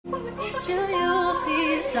Bet you you'll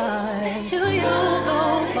see stars. Bet you'll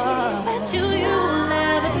go far. Bet you'll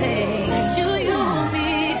levitate. Bet you'll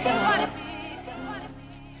be God.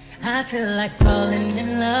 I feel like falling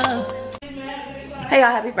in love. Hey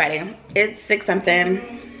y'all, happy Friday. It's 6 something.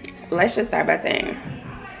 Let's just start by saying,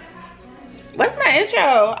 what's my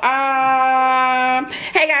intro?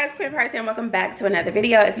 Hey guys, Queen Party and welcome back to another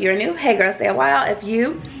video. If you're new, hey girl, stay a while. If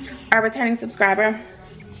you are a returning subscriber,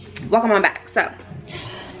 welcome on back. So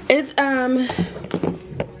it's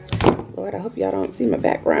Lord, I hope y'all don't see my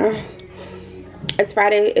background. It's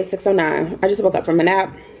Friday, it's 6:09. I just woke up from a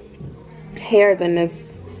nap. Hair's in this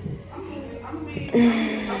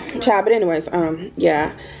child, but anyways,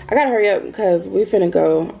 yeah, I gotta hurry up because we finna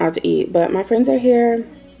go out to eat, but my friends are here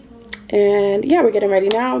and yeah, we're getting ready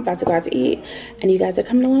now, about to go out to eat, and you guys are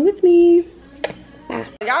coming along with me. Bye.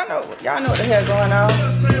 Y'all know what the hell going on.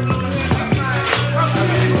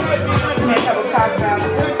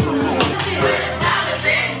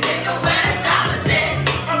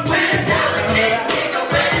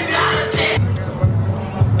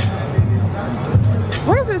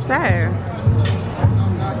 What does it say?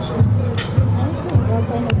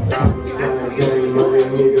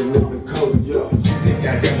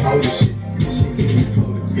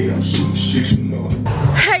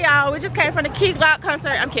 Hey y'all, we just came from the Key Glock concert.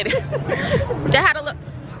 I'm kidding. They had a look.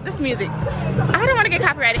 This music. I don't want to get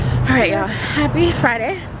copyrighted. All right, y'all. Happy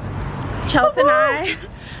Friday. Chelsea and I.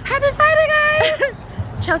 Happy Friday, guys.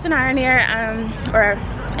 Chelsea and I are near, or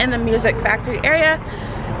in the Music Factory area.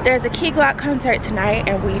 There's a Key Glock concert tonight,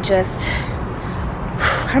 and we just.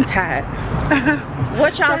 I'm tired.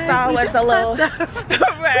 What y'all saw was a little.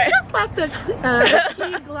 Right. We just left the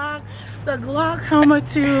Key Glock, the Glock Helmet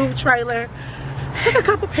 2 trailer. Took a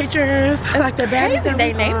couple pictures. Like the baddies that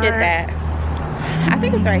they named it that. I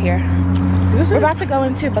think it's right here. We're about to go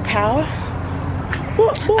into BOCAO.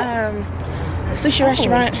 Sushi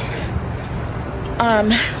restaurant.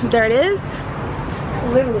 There it is.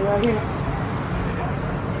 Literally right here.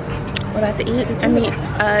 We're about to eat and meet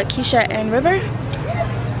Keisha and River.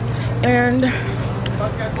 And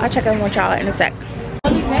I'll check in with y'all in a sec.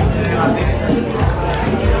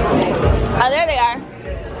 Oh, there they are.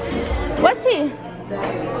 What's tea?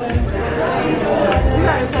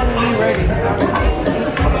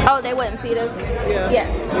 Oh, they wouldn't feed us? Yeah.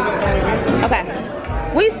 Okay.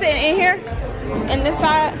 We sitting in here? In this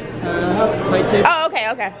side? Oh, okay,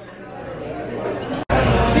 okay.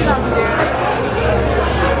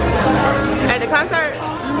 At the concert?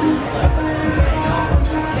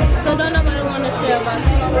 So don't nobody want to share about you?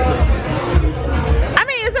 I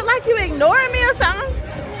mean, is it like you ignoring me or something?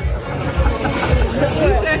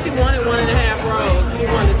 You said she wanted 1.5 rolls. She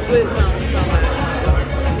wanted to split something with somebody.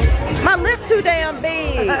 My lip too damn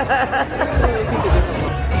big.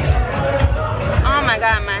 Oh my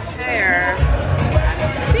god, my hair.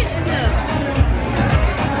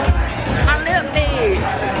 My lip big.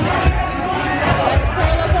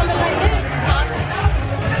 Curl up on it like this.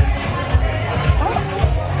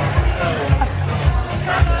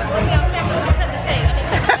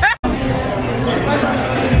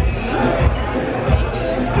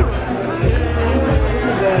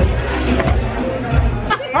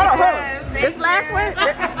 Hold on. This last one?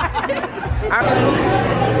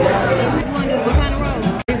 What kind of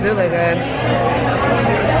roll? These do look good.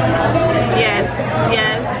 Yes.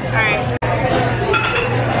 Alright.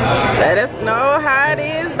 Let us know how it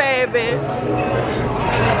is, baby.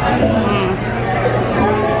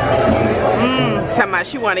 Tell me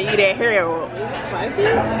she wanna eat that hair roll.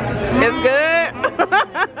 It's good?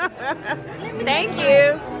 Thank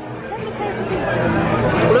you.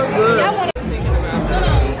 Looks good.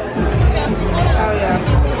 Oh yeah.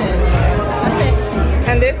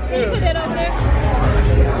 And this too. Put that over there.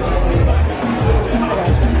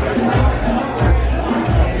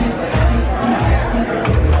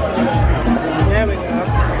 There we go.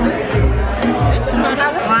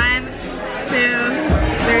 1, 2,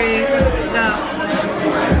 3, go.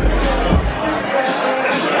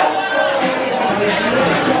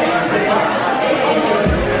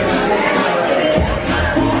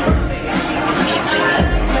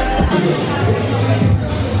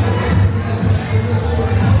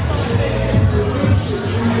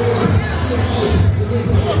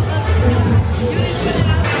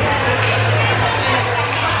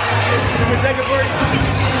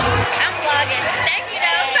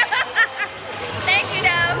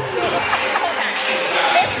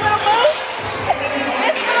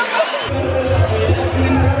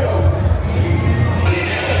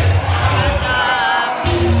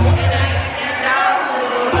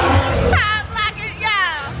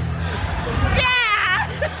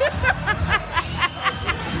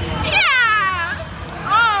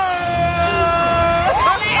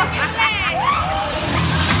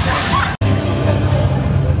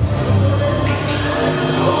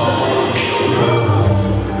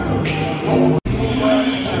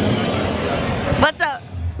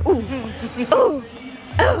 Oh,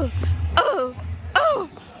 oh, oh, oh,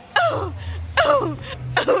 oh, oh,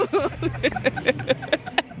 oh.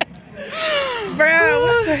 Bro,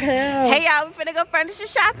 what the hell? Hey y'all, we finna go furniture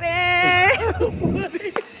shopping.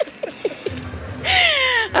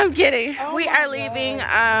 I'm kidding. Oh we my are God. leaving.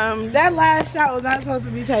 That last shot was not supposed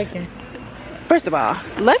to be taken. First of all,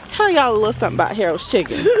 let's tell y'all a little something about Harold's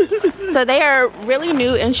Chicken. So they are really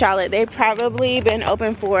new in Charlotte. They've probably been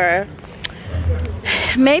open for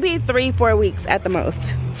maybe 3-4 weeks at the most.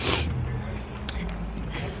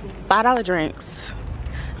 $5 drinks.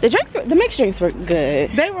 The mixed drinks were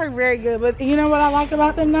good. They were very good, but you know what I like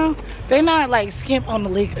about them though? They not like skimp on the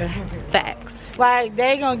liquor. Facts. Like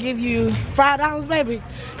they gonna give you $5, baby.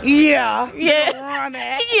 Yeah. Yeah.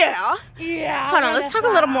 Yeah. Yeah. Hold on, let's talk a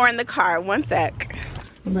little more in the car. One sec.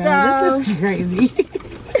 Bro, this is crazy.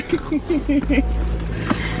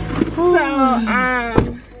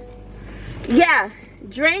 Yeah,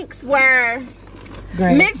 drinks were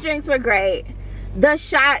Great. mixed drinks were great. The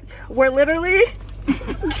shots were literally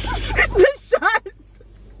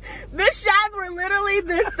the shots were literally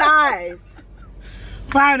this size.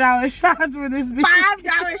 $5 shots for this bitch.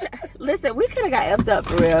 $5 Listen, we could have got effed up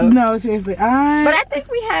for real. No, seriously. But I think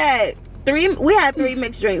we had three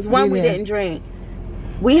mixed drinks. One we didn't drink.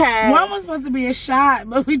 We had one was supposed to be a shot,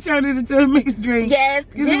 but we turned it into a mixed drink. Yes,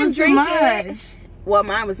 because it was too much. Well,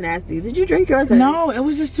 mine was nasty. Did you drink yours? No, it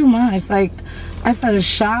was just too much. Like, I said a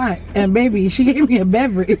shot, and baby, she gave me a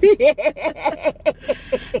beverage.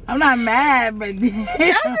 I'm not mad, but Justin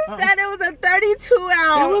said it was a 32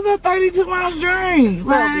 ounce. It was a 32 ounce drink. So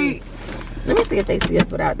Like, let me see if they see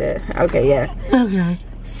us without that. Okay, yeah. okay.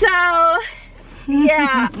 So,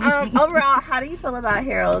 yeah. Overall, how do you feel about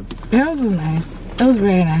Harold's? Harold's was nice. It was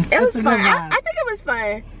very nice. It was It's a fun. good I vibe. think it was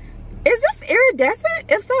fun. Is this iridescent?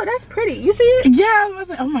 If so, that's pretty. You see it? Yeah, I was about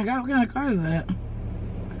to say, oh my god, what kind of car is that?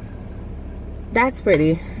 That's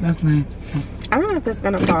pretty. That's nice. I don't know if that's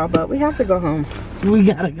gonna fall, but we have to go home. We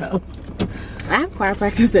gotta go. I have choir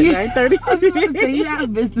practice at 9:30. I was about to say, you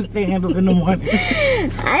have business to handle in the morning.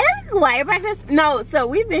 I have choir practice. No, so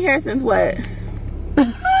we've been here since what?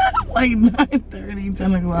 Like 9:30,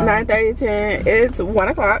 10 o'clock. 9:30, 10. It's 1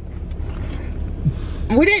 o'clock.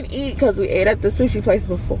 We didn't eat because we ate at the sushi place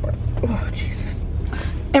before. Oh, Jesus.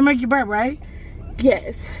 It make you burp, right?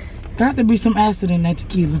 Yes. Got to be some acid in that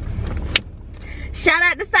tequila. Shout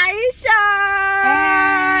out to Saisha.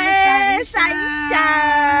 Hey,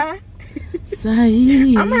 Saisha.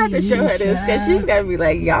 Saisha. I'm gonna have to show her this because she's gonna be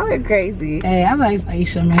like, y'all are crazy. Hey, I like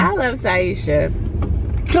Saisha, man. I love Saisha.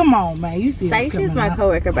 Come on, man. You see Saisha's my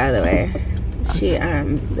coworker, by the way. She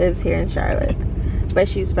lives here in Charlotte, but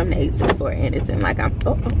she's from the 864 Anderson. Like I'm.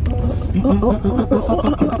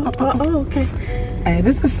 Okay. Hey,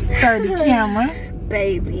 this is sturdy camera.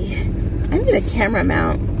 Baby, I need a camera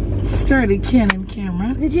mount. Sturdy Canon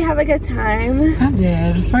camera. Did you have a good time? I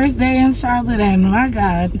did. First day in Charlotte, and my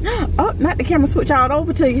God. Oh, not the camera switch out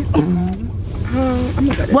over to you. I'm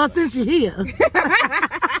gonna go there. Well, since you're here.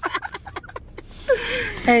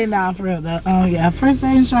 Hey, nah, for real though. Oh yeah, first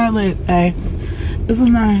day in Charlotte. Hey, this is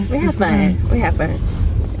nice. We have fun. We have fun.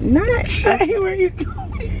 Not. Hey, where you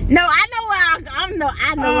going? No, I know where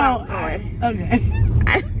I know where I'm going. Okay.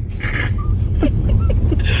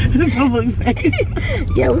 This don't look safe.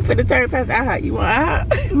 Yeah, we finna turn past our house. You want our house?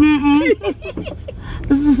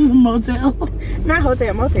 This is a motel. Not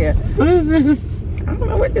hotel, motel. What is this? I don't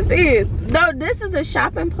know what this is. No, this is a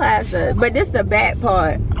shopping plaza, but this the bad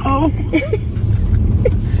part. Oh.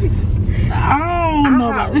 I don't know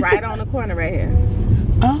about that. Right on the corner right here.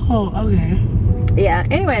 Oh, okay. Yeah,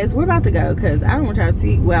 anyways, we're about to go because I don't want y'all to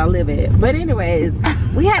see where I live at. But anyways,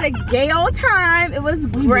 we had a gay old time. It was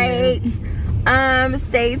great.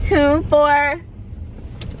 Stay tuned for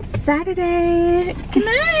Saturday. Good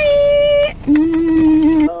night.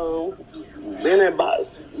 Then that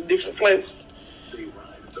box, different flavors.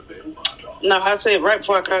 No, I said right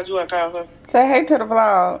before I called you, I called her. Say hey to the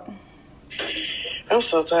vlog. I'm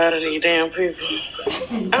so tired of these damn people.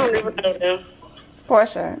 I don't even know them.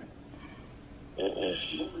 Portia.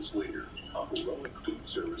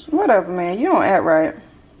 Whatever, man. You don't act right.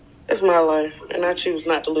 It's my life, and I choose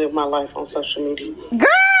not to live my life on social media. Girl!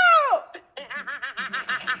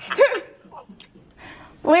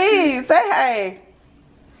 Please, say hey.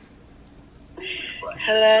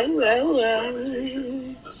 Hello.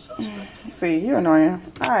 See, you're annoying.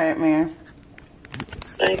 All right, man.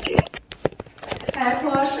 Thank you. Hey,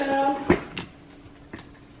 Portia.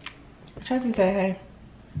 Tracy, say hey.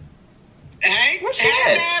 Hey, Where's she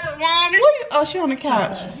hey, at? married woman. Oh, she on the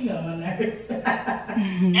couch. She got my nerves.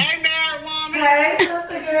 Hey, married woman. Hey,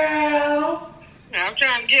 sister girl. I'm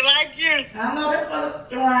trying to get like you. I know that's what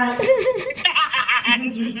it's right.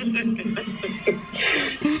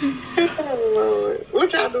 Oh, Lord.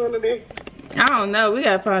 What y'all doing today? I don't know. We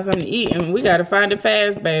gotta find something to eat, and we gotta find it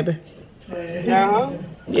fast, baby. Y'all?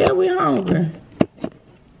 Yeah, we hungry.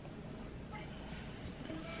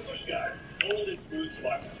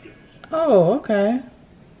 Oh, okay.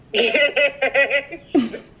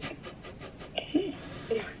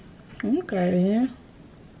 Okay then.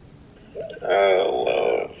 Oh,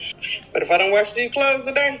 Lord. But if I don't wash these clothes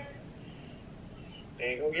today, they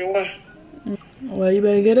ain't gonna get washed. Well, you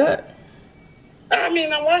better get up. I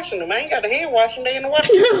mean, I'm washing them. I ain't got the hand washing. They in the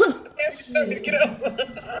washing. Tell me to get up.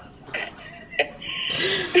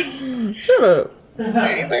 Shut up. You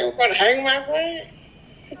think I'm gonna hang myself?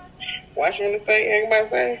 Wash them in the sink, hang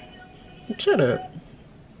myself? Shut up.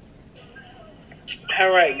 All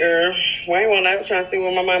right, girl. Why ain't I was trying to see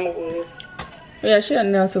where my mama was. Yeah, she got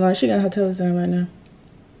nail salon. She got her toes done right now.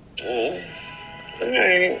 All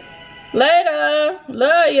right. Later.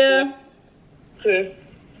 Love ya. Too.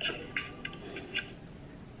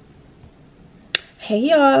 Hey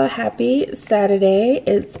y'all, happy Saturday.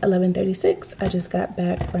 It's 11:36. I just got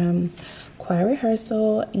back from choir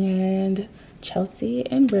rehearsal and Chelsea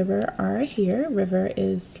and River are here. River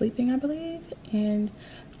is sleeping, I believe, and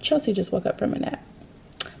Chelsea just woke up from a nap.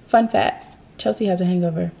 Fun fact, Chelsea has a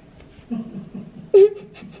hangover.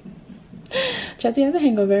 Chelsea has a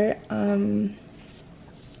hangover.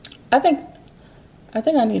 I think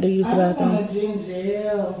I need to use the bathroom.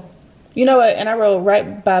 You know what? And I rode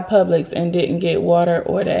right by Publix and didn't get water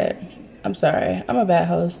or that. I'm sorry. I'm a bad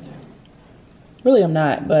host. Really, I'm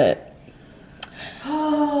not, but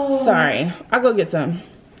sorry. I'll go get some.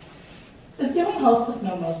 It's giving hostess,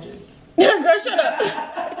 no mostess. Girl, shut up.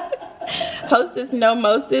 Hostess, no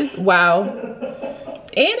mostess. Wow.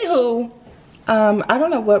 Anywho, I don't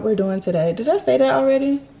know what we're doing today. Did I say that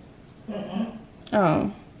already?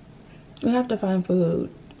 Oh. We have to find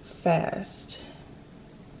food fast.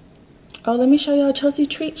 Oh, let me show y'all Chelsea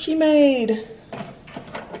treat she made.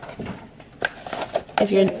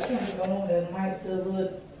 If you're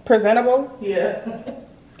presentable. Yeah.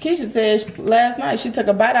 Keisha said last night she took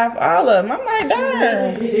a bite off all of them. I'm like,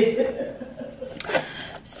 darn.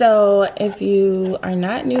 So if you are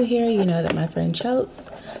not new here, you know that my friend Chelsea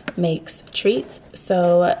makes treats.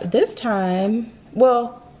 So this time,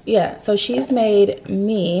 well, yeah, so she's made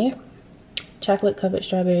me chocolate covered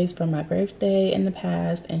strawberries for my birthday in the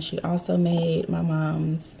past, and she also made my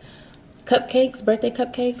mom's cupcakes, birthday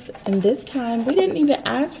cupcakes, and this time we didn't even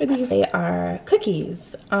ask for these. They are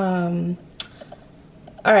cookies. All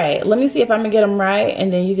right, let me see if I'm gonna get them right,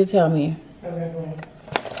 and then you can tell me. Okay, cool.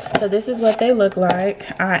 So this is what they look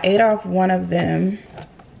like. I ate off one of them.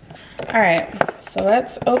 All right, so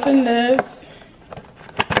let's open this.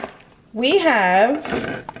 We have,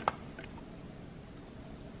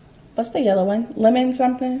 what's the yellow one? Lemon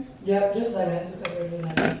something? Yep, just lemon. Just like regular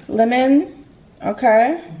lemon. Lemon,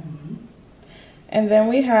 okay. And then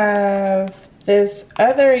we have this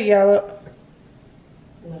other yellow.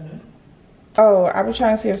 Lemon. Oh, I was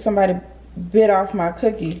trying to see if somebody bit off my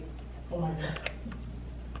cookie. Oh my god.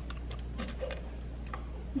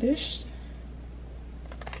 This,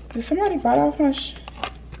 did somebody bite off my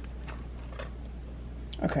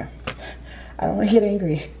okay. I don't want to get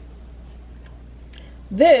angry.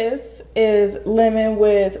 This is lemon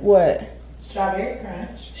with what? Strawberry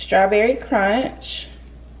crunch. Strawberry crunch.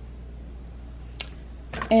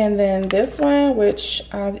 And then this one, which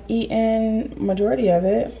I've eaten majority of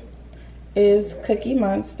it, is Cookie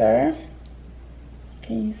Monster.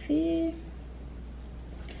 Can you see?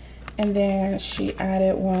 And then she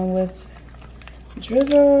added one with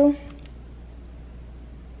drizzle.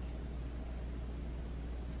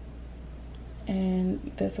 And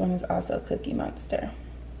this one is also Cookie Monster.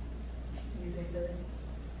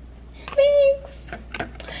 Thanks.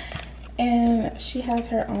 And she has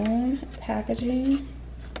her own packaging.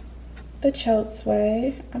 The Chelsea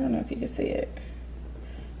way. I don't know if you can see it.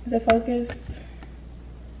 Is it focused?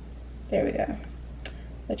 There we go.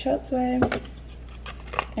 The Chelsea way.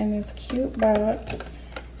 And this cute box.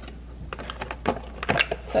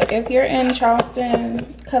 So if you're in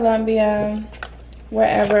Charleston, Columbia,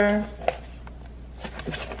 wherever,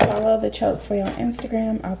 follow the Chelsea way on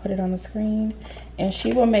Instagram. I'll put it on the screen. And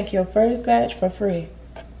she will make your first batch for free.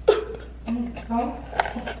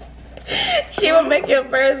 She will make your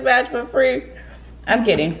first batch for free. I'm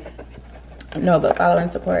kidding. No, but follow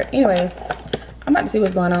and support. Anyways, I'm about to see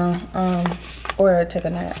what's going on. Or take a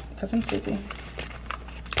nap, because I'm sleepy.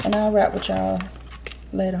 And I'll wrap with y'all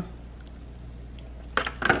later.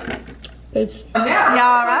 Peace. Y'all,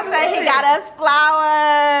 I say he got us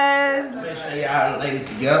flowers. Make sure y'all ladies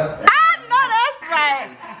together. I know that's right.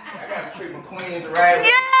 I gotta treat my queen is right.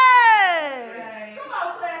 Yes!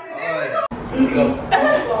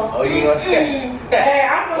 Oh, you gonna Hey,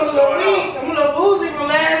 I'm feeling a little weak. I'm a little boozy from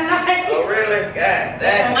last night. Oh, really? God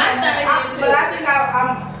damn. But I think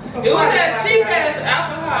I'm It was that cheap ass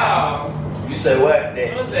alcohol. You say what?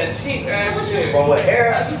 It was that cheap ass shit. From what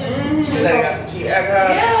era? You said they got some cheap alcohol?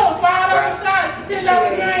 Yeah, $5 shots,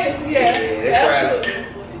 $10 drinks. Yeah, that's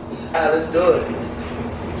right. Let's do it.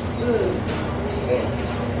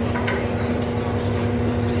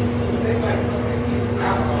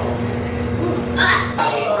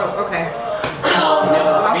 Okay.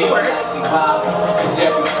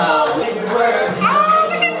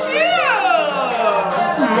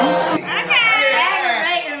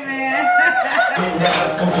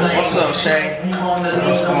 What's up, Shay?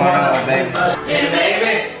 What's going on, baby? Yeah,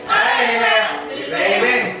 baby.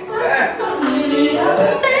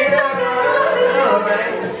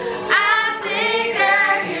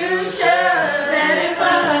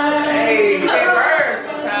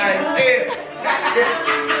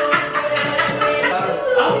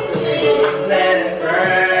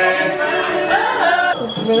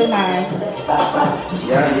 really nice.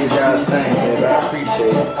 Y'all did y'all thing, baby. I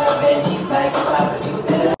appreciate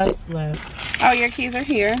it. Left. Oh, your keys are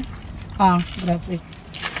here. Oh, let's see.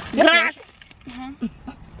 Yes.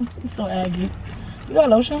 So aggy. You got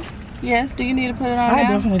lotion? Yes. Do you need to put it on I now?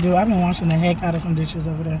 definitely do. I've been washing the heck out of some dishes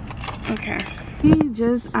over there. Okay.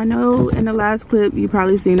 I know in the last clip you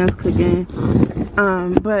probably seen us cooking,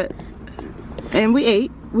 and we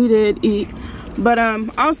ate. We did eat, but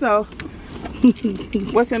also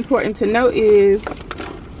what's important to note is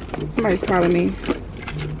somebody's calling me.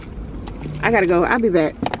 I gotta go. I'll be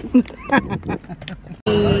back.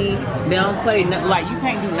 They don't play nothing. Like, you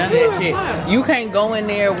can't do none of that shit. You can't go in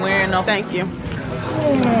there wearing no. Thank you.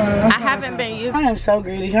 I haven't been using. I am so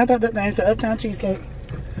greedy. I thought that thing's the Uptown Cheesecake.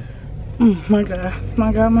 My God.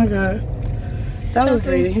 My God, my God. That was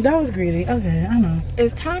greedy. That was greedy. Okay, I know.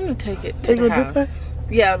 It's time to take it to Take the it house. this way?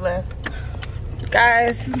 Yeah, left.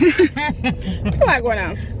 Guys, what's a lot going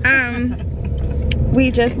on?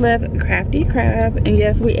 We just left Crafty Crab, and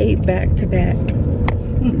yes, we ate back to back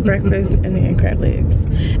breakfast and then crab legs.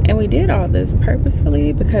 And we did all this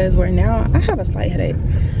purposefully because I have a slight headache.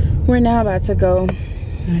 We're now about to go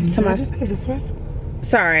to my. Just go this way.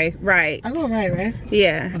 Sorry, right. I go right?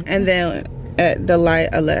 Yeah, and then at the light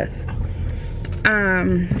I left.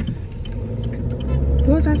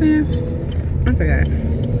 What was I saying? I forgot.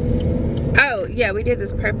 Oh yeah, we did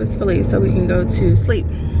this purposefully so we can go to sleep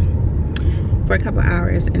for a couple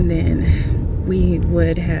hours, and then we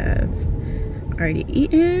would have already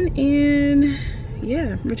eaten and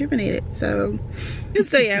yeah, rejuvenated. So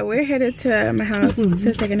yeah, we're headed to my house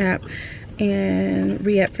to take a nap and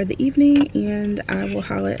re-up for the evening, and I will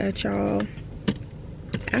holler at y'all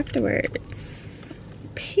afterwards.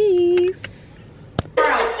 Peace.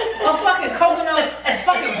 A fucking coconut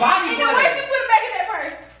fucking body butter. Where she put it back in that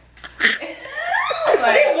purse?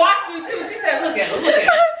 She watched you too. She said, look at it, look at it.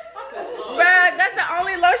 Bruh, that's the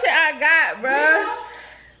only lotion I got, bruh.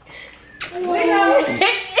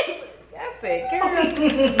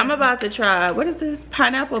 I'm about to try, what is this?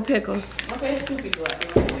 Pineapple pickles. Okay, two people out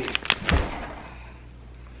there.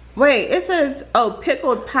 Wait, it says, oh,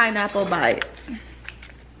 pickled pineapple bites.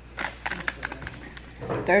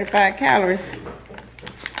 35 calories.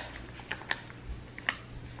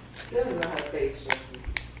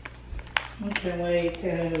 I can't wait,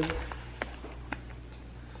 cause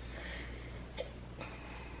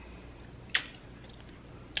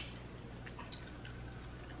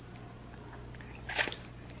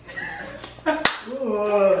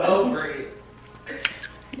Over it.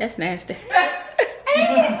 That's nasty. I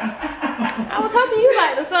was hoping you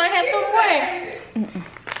liked the sun had thrown away.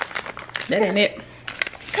 That ain't it.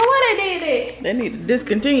 So why they did it? They need to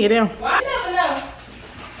discontinue them. You never know.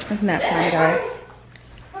 It's not fun, guys.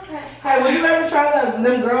 Okay. hey, will you ever try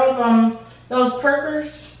them girls those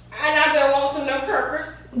perkers? And I've been wanting some of them perkers.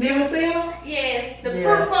 You ever seen them? Yes, the Yeah.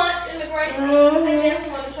 fruit punch and the grape. I definitely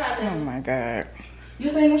want to try Oh them. my God. You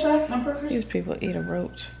seen them, Shay? Them perkers? These people eat a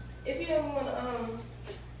roach. If you ever want to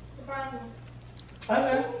surprise me.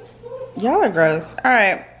 Okay. Y'all are gross. All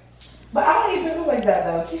right. But I don't eat pickles like that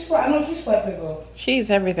though. I know Keisha like pickles. She eats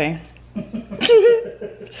everything.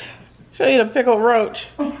 She'll eat a pickled roach.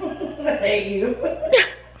 I hate you.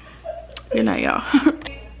 Good night, y'all.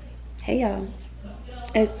 Hey, y'all.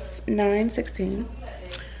 It's 9:16.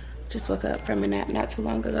 Just woke up from a nap not too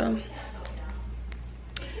long ago.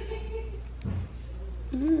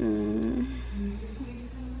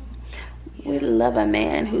 We love a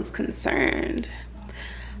man who's concerned.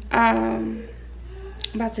 I'm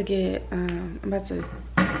about to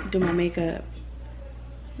do my makeup.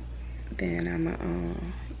 Then I'm gonna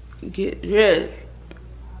get dressed.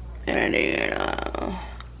 And then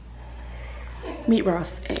meet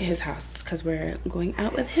Ross at his house because we're going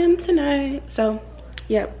out with him tonight. So,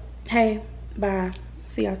 yep. Hey, bye.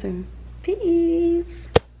 See y'all soon. Peace.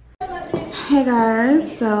 Hey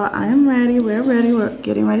guys, so I'm ready. We're ready. We're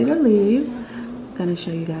getting ready to leave. I'm gonna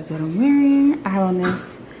show you guys what I'm wearing. I have on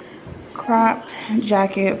this cropped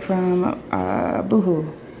jacket from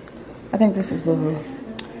Boohoo. I think this is Boohoo.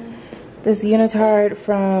 This unitard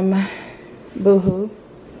from Boohoo.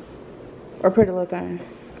 Or Pretty Little Thing.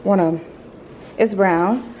 One of them. It's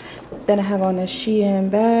brown. Then I have on this Shein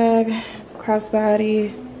bag,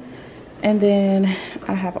 crossbody. And then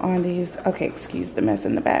I have on these, okay, excuse the mess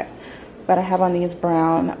in the back. But I have on these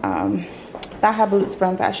brown thigh-high boots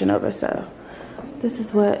from Fashion Nova. So this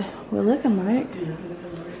is what we're looking like.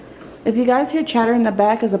 If you guys hear chatter in the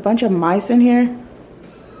back, there's a bunch of mice in here.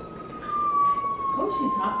 Who's she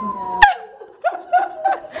talking about?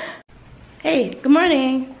 Hey, good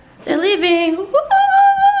morning. They're leaving.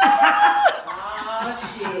 Oh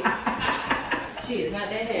shit. She is not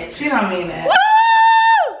that happy. She don't mean that. Woo!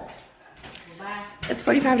 Bye. It's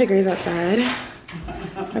 45 degrees outside.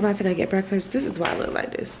 We're about to go get breakfast. This is why I look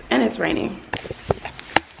like this. And it's raining.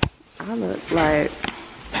 I look like...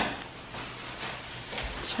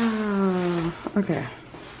 Child. Okay.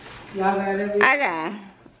 Y'all got it? I got.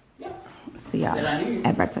 See y'all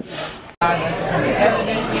at breakfast.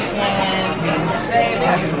 Evidence weekend, being safe,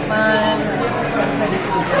 having fun.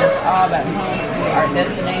 It's all about home to our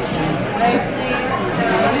destination safely.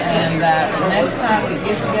 And that next time we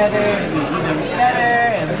get together, it'll be even better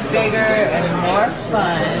and bigger and more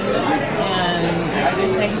fun. And I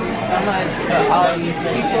just thank you so much for all of these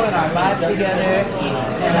people in our lives together.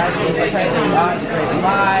 And I just pray that we all have great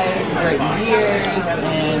lives, great years,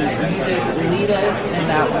 and you just lead us and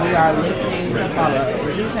that we are listening to follow.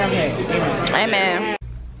 Amen.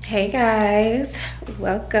 Hey guys,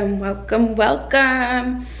 welcome, welcome,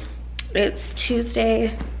 welcome. It's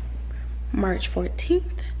Tuesday, March 14th.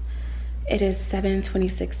 It is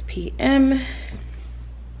 7:26 p.m.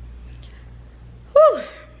 Whew.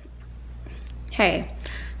 Hey,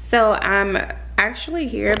 so I'm actually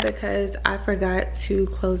here because I forgot to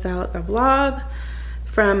close out the vlog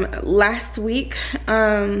from last week.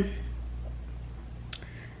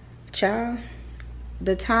 Child,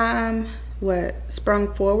 the time went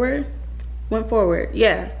forward,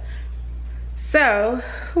 yeah. So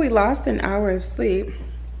we lost an hour of sleep.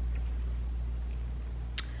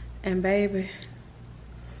 And baby,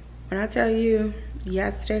 when I tell you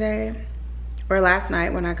yesterday or last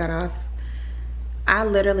night when I got off, I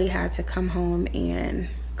literally had to come home and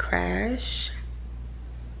crash.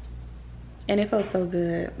 And it felt so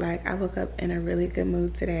good. Like, I woke up in a really good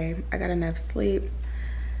mood today. I got enough sleep.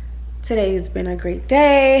 Today's been a great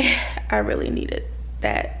day. I really needed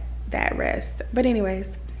that rest. But anyways,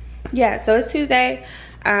 yeah, so it's Tuesday.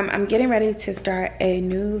 I'm getting ready to start a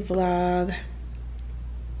new vlog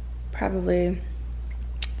probably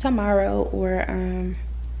tomorrow or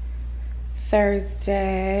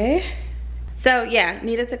Thursday. So yeah,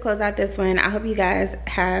 needed to close out this one. I hope you guys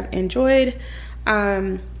have enjoyed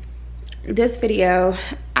this video.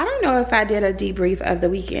 I don't know if I did a debrief of the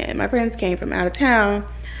weekend. My friends came from out of town.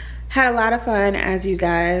 Had a lot of fun, as you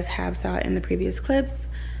guys have saw in the previous clips.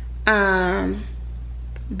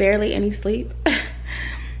 Barely any sleep.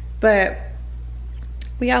 But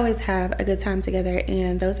we always have a good time together,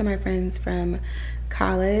 and those are my friends from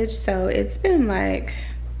college. So it's been like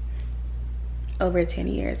over 10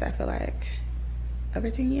 years, I feel like. Over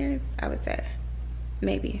 10 years, I would say.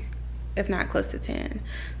 Maybe, if not close to 10.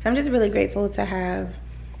 So I'm just really grateful to have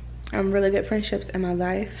really good friendships in my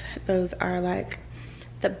life. Those are like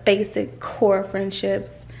the basic core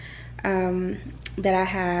friendships that I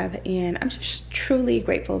have, and I'm just truly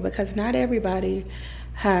grateful because not everybody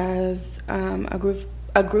has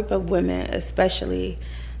a group of women, especially,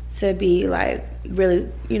 to be like really,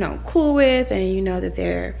 you know, cool with, and you know that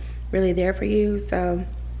they're really there for you. So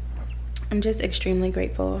I'm just extremely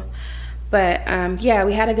grateful. But yeah,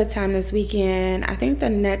 we had a good time this weekend. I think the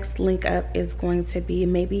next link up is going to be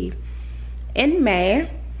maybe in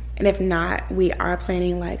May. And if not, we are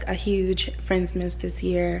planning like a huge Friendsmas this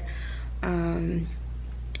year in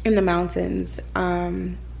the mountains.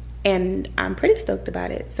 And I'm pretty stoked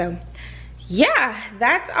about it. So yeah,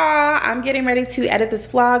 that's all. I'm getting ready to edit this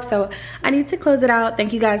vlog, so I need to close it out.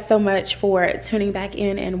 Thank you guys so much for tuning back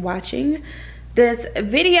in and watching this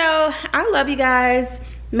video. I love you guys.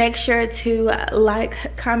 Make sure to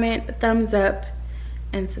like, comment, thumbs up,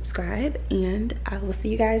 and subscribe. And I will see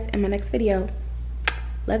you guys in my next video.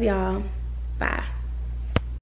 Love y'all. Bye.